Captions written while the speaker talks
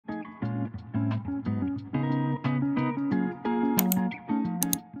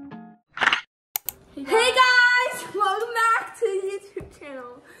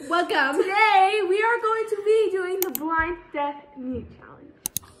Today we are going to be doing the blind, deaf, mute challenge.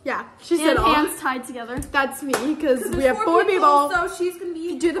 Yeah, she said all. Hands tied together. That's me because we have 4 people. So she's gonna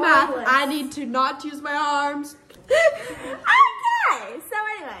be. Do the math. I need to not use my arms. Okay. So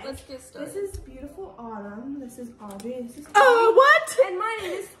anyway, let's get started. This is beautiful Autumn. This is Audrey. This is what? And my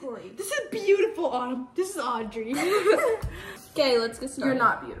name is Tori. This is beautiful Autumn. This is Audrey. Okay, let's get started. You're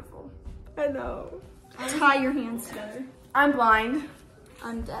not beautiful. I know. Tie your hands together. I'm blind.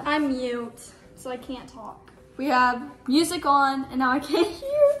 I'm deaf. I'm mute, so I can't talk. We have music on, and now I can't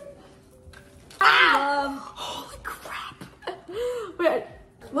hear. Holy crap. Wait,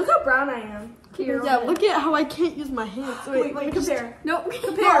 Look how brown I am. yeah, look at how I can't use my hands. Wait, compare. No,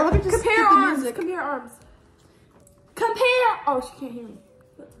 Compare. let me just Compare get the arms. music. Compare arms. Compare. Oh, she can't hear me.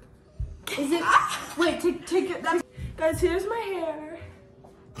 Is it? Wait, take it. Guys, here's my hair.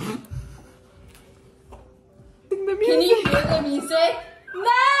 The music. Can you hear the music? No!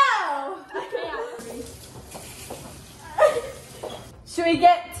 I can't. Should we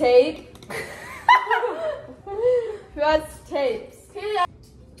get tape? Who has tapes?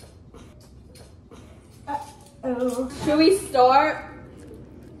 Oh. Should we start?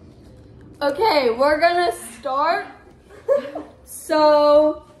 Okay, we're gonna start.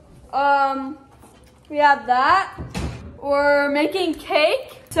 So, we have that. We're making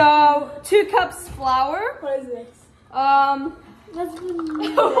cake. So, 2 cups flour. What is this? That's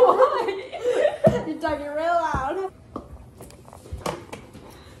You're talking real loud.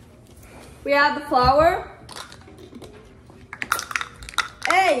 We have the flour.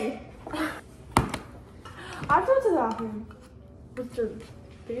 Hey. I have to go to the bathroom. What's your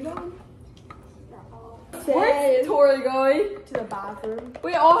feet on? Where's Tori going? To the bathroom.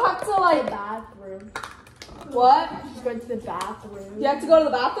 We all have to The like, bathroom. what? She's going to the bathroom. You have to go to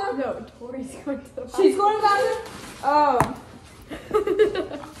the bathroom? No, Tori's going to the bathroom. She's going to the bathroom? Oh.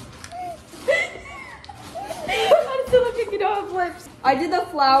 I'm still looking at all lips. I did the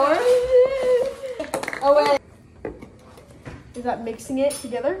flour. Oh wait. Is that mixing it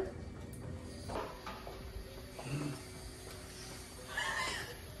together?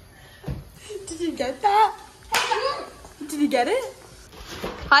 Did you get that? Did you get it?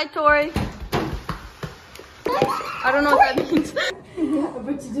 Hi Tori. I don't know what that means.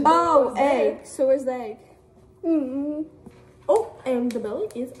 Oh, egg. So where's the egg? Oh, and the belly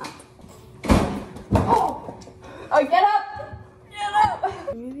is up. Oh, get up. Get up.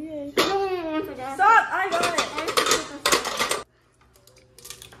 Stop! I got it.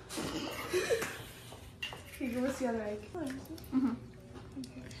 Okay, what's the other egg?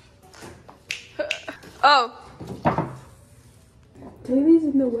 Oh. Baby's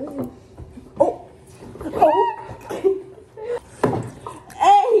in the way. Oh.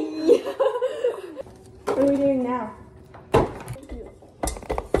 Hey. What are we doing now?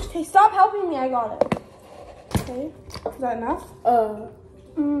 Okay, stop helping me. I got it. Okay, is that enough?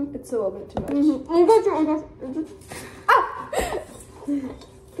 It's a little bit too much.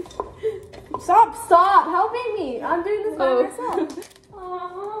 Stop helping me. I'm doing this by myself.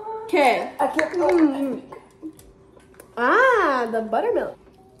 Okay. Ah, the buttermilk.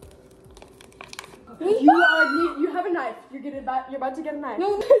 You have a knife. You're about to get a knife.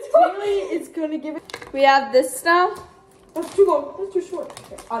 No, Haley is gonna give it. We have this now. that's too long. That's too short.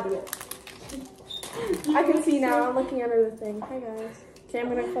 Okay, I'll do it. I can see now. I'm looking under the thing. Hi guys. Okay, I'm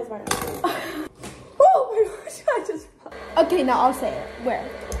gonna close my eyes. Oh my gosh! I just. Okay, now I'll say it. Where?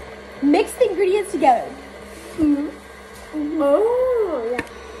 Mix the ingredients together. Oh yeah.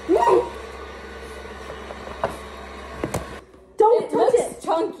 Don't touch it.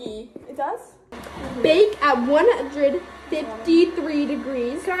 Chunky. It does. Bake at 153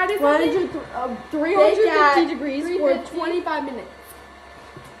 degrees. Can I do something? 350 degrees for 25 minutes.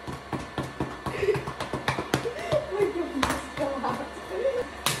 Don't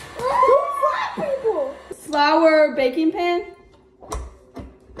slap people. Flour baking pan.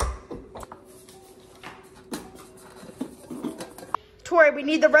 Tori, we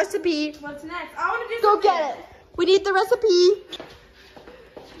need the recipe. What's next? I want to do Go something. get it. We need the recipe.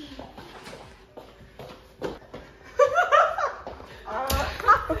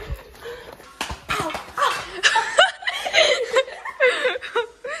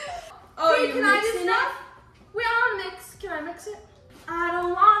 Oh, Hey, can I do stuff? We all mix. Can I mix it? I don't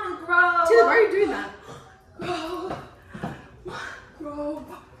want to grow. Taylor, why are you doing that?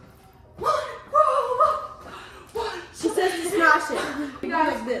 She says to smash it. You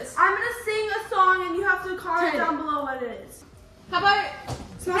guys, Like this. I'm going to sing a song and you have to comment down below what it is. How about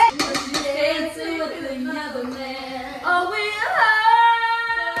Smash it. Dancing with another man. Oh, we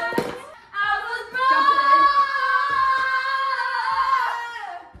I was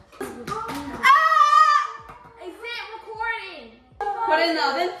born. Put it in the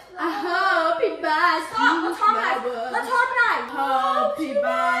oven. I hope he buys you flowers. Let's harmonize. Hope he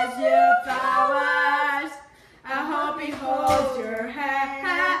buys you flowers. I hope he holds your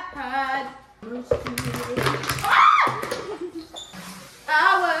hand.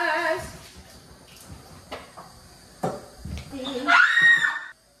 Flowers.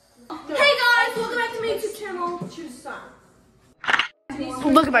 Hey guys, welcome back to my YouTube channel. Choose a song.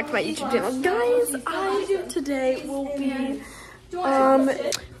 Welcome back to my YouTube channel, guys. Today will be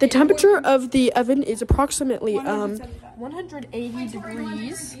the temperature of the oven is approximately 180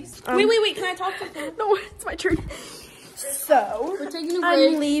 degrees. Wait, can I talk to you? No, it's my turn. So We're taking a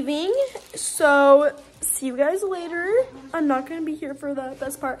break. I'm leaving. So see you guys later. I'm not gonna be here for the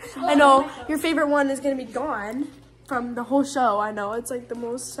best part. I know your favorite one is gonna be gone from the whole show. I know it's like the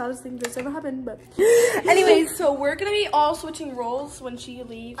most saddest thing that's ever happened, but Anyways, so we're gonna be all switching roles when she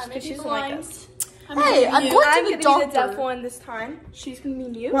leaves because she doesn't like us. hey, I'm going to the gonna be the deaf doctor. one this time. She's gonna be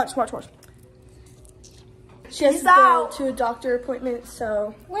mute. Watch. She has to go to a doctor appointment,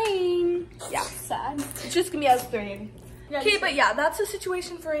 so Lame. yeah. Sad. It's just gonna be us three. Okay, but yeah, that's the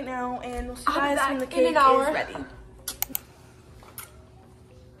situation for right now, and we'll see you guys when the cake is ready.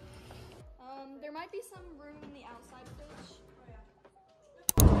 There might be some room in the outside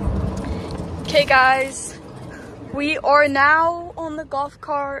fridge. Okay, guys, we are now on the golf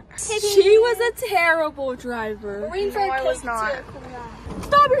cart. She was a terrible driver. No, I was not.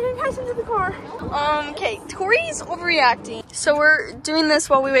 Stop! You're getting passed into the car. Okay, Tori's overreacting. So we're doing this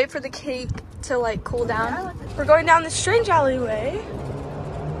while we wait for the cake to like cool down. We're going down this strange alleyway.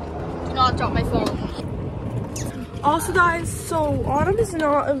 Do not drop my phone. Also, guys, so Autumn is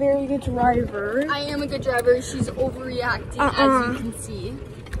not a very good driver. I am a good driver. She's overreacting, as you can see.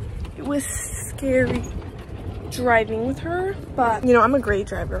 It was scary driving with her, but you know, I'm a great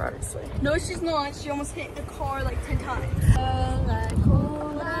driver, obviously. No, she's not. She almost hit the car like 10 times.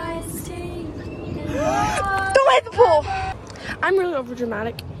 Don't hit the pole! I'm really over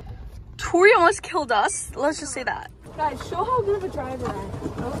dramatic. Tori almost killed us. Let's just say that. Guys, show how good of a driver I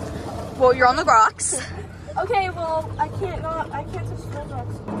am. Well, you're on the rocks. Okay, well, I can't touch those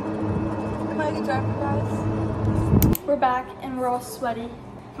rocks. Am I a good driver, guys? We're back and we're all sweaty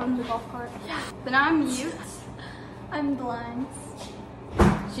from the golf cart. But I'm mute. I'm blind.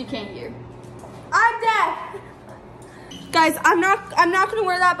 She can't hear. I'm deaf! Guys, I'm not gonna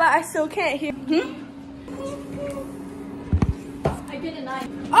wear that, but I still can't hear. I get a knife.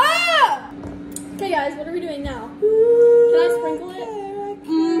 Ah! Okay, guys, what are we doing now? Can I sprinkle it?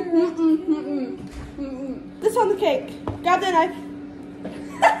 This on the cake. Grab the knife.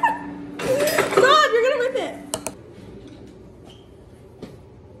 Stop! You're gonna rip it.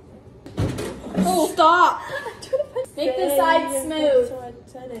 Oh, stop! Make the side smooth. So I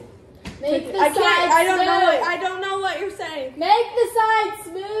said it. Make the I side can't. I don't smooth. know it. I don't know what you're saying. Make the side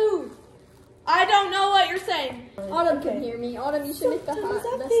smooth. I don't know what you're saying. Autumn can hear me. Autumn, you should make the Sometimes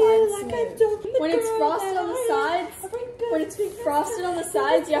I side feel like smooth. I've done When it's the frosted on the sides, when it's frosted on the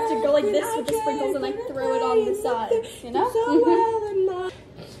sides, you have to go like this with the sprinkles and like throw it on the sides, you know?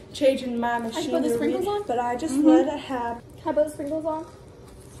 Changing my machine, put the sprinkles on? but I just let it happen. Can I put the sprinkles on?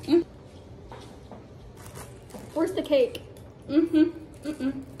 Where's the cake?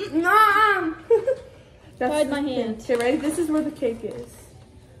 Nah. Guide my hand. Okay, ready? This is where the cake is.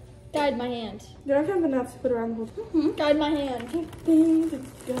 Guide my hand. You don't have enough to put around the whole thing. Guide my hand.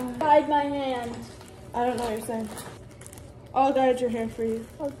 God. Guide my hand. I don't know what you're saying. I'll guide your hand for you.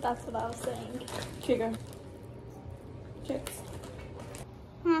 Oh, that's what I was saying. Here you go. Chicks.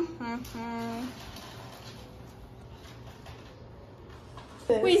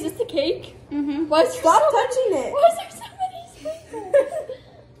 Wait, is this the cake? Mm-hmm. Why is there Stop so touching it. Why is there so many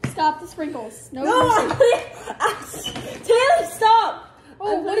sprinkles? Stop the sprinkles. No, No, Taylor, stop.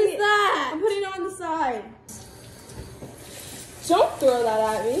 Oh, what is that? I'm putting it on the side. Don't throw that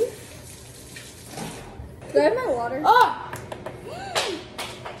at me. Do I have my water? Oh!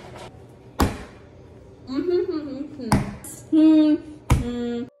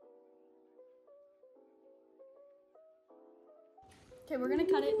 Okay, we're gonna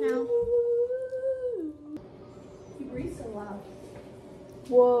cut it now. You breathe so loud.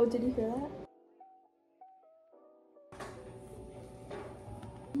 Whoa, did you hear that?